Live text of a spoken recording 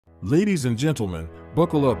Ladies and gentlemen,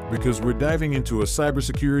 buckle up because we're diving into a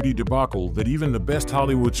cybersecurity debacle that even the best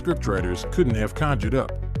Hollywood scriptwriters couldn't have conjured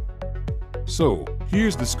up. So,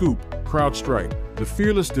 here's the scoop. CrowdStrike, the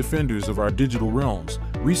fearless defenders of our digital realms,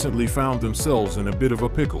 recently found themselves in a bit of a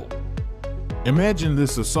pickle. Imagine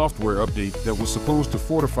this: a software update that was supposed to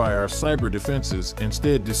fortify our cyber defenses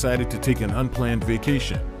instead decided to take an unplanned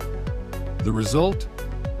vacation. The result?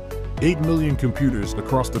 8 million computers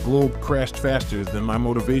across the globe crashed faster than my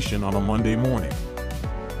motivation on a Monday morning.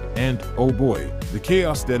 And, oh boy, the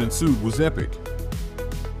chaos that ensued was epic.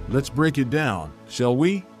 Let's break it down, shall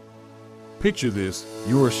we? Picture this: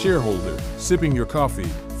 you're a shareholder, sipping your coffee,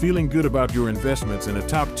 feeling good about your investments in a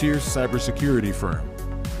top-tier cybersecurity firm.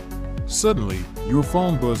 Suddenly, your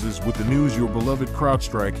phone buzzes with the news your beloved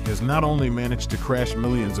CrowdStrike has not only managed to crash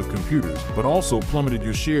millions of computers, but also plummeted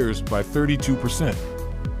your shares by 32%.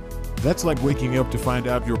 That's like waking up to find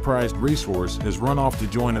out your prized racehorse has run off to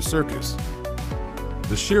join a circus.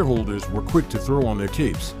 The shareholders were quick to throw on their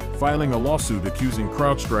capes, filing a lawsuit accusing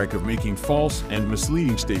CrowdStrike of making false and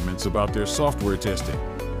misleading statements about their software testing.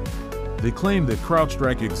 They claimed that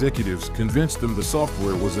CrowdStrike executives convinced them the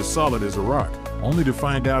software was as solid as a rock, only to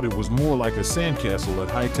find out it was more like a sandcastle at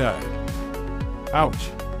high tide. Ouch!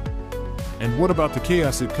 And what about the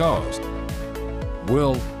chaos it caused?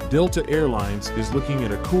 Well, Delta Airlines is looking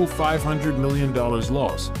at a cool $500 million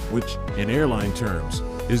loss, which, in airline terms,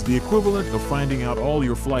 is the equivalent of finding out all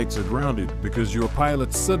your flights are grounded because your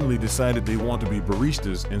pilots suddenly decided they want to be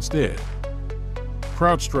baristas instead.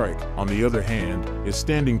 CrowdStrike, on the other hand, is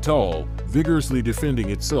standing tall, vigorously defending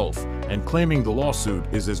itself, and claiming the lawsuit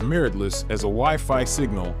is as meritless as a Wi-Fi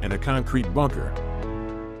signal and a concrete bunker.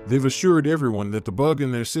 They've assured everyone that the bug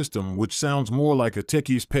in their system, which sounds more like a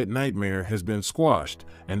techie's pet nightmare, has been squashed,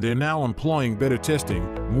 and they're now employing better testing,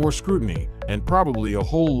 more scrutiny, and probably a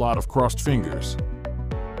whole lot of crossed fingers.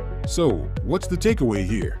 So, what's the takeaway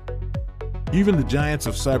here? Even the giants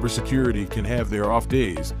of cybersecurity can have their off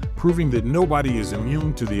days, proving that nobody is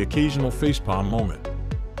immune to the occasional facepalm moment.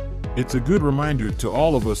 It's a good reminder to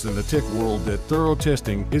all of us in the tech world that thorough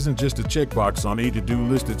testing isn't just a checkbox on a to-do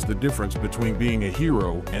list. It's the difference between being a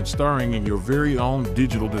hero and starring in your very own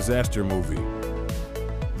digital disaster movie.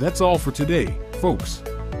 That's all for today, folks.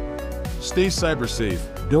 Stay cyber safe,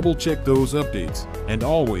 double-check those updates, and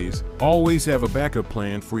always have a backup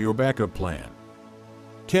plan for your backup plan.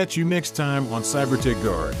 Catch you next time on CyberTech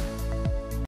Guard.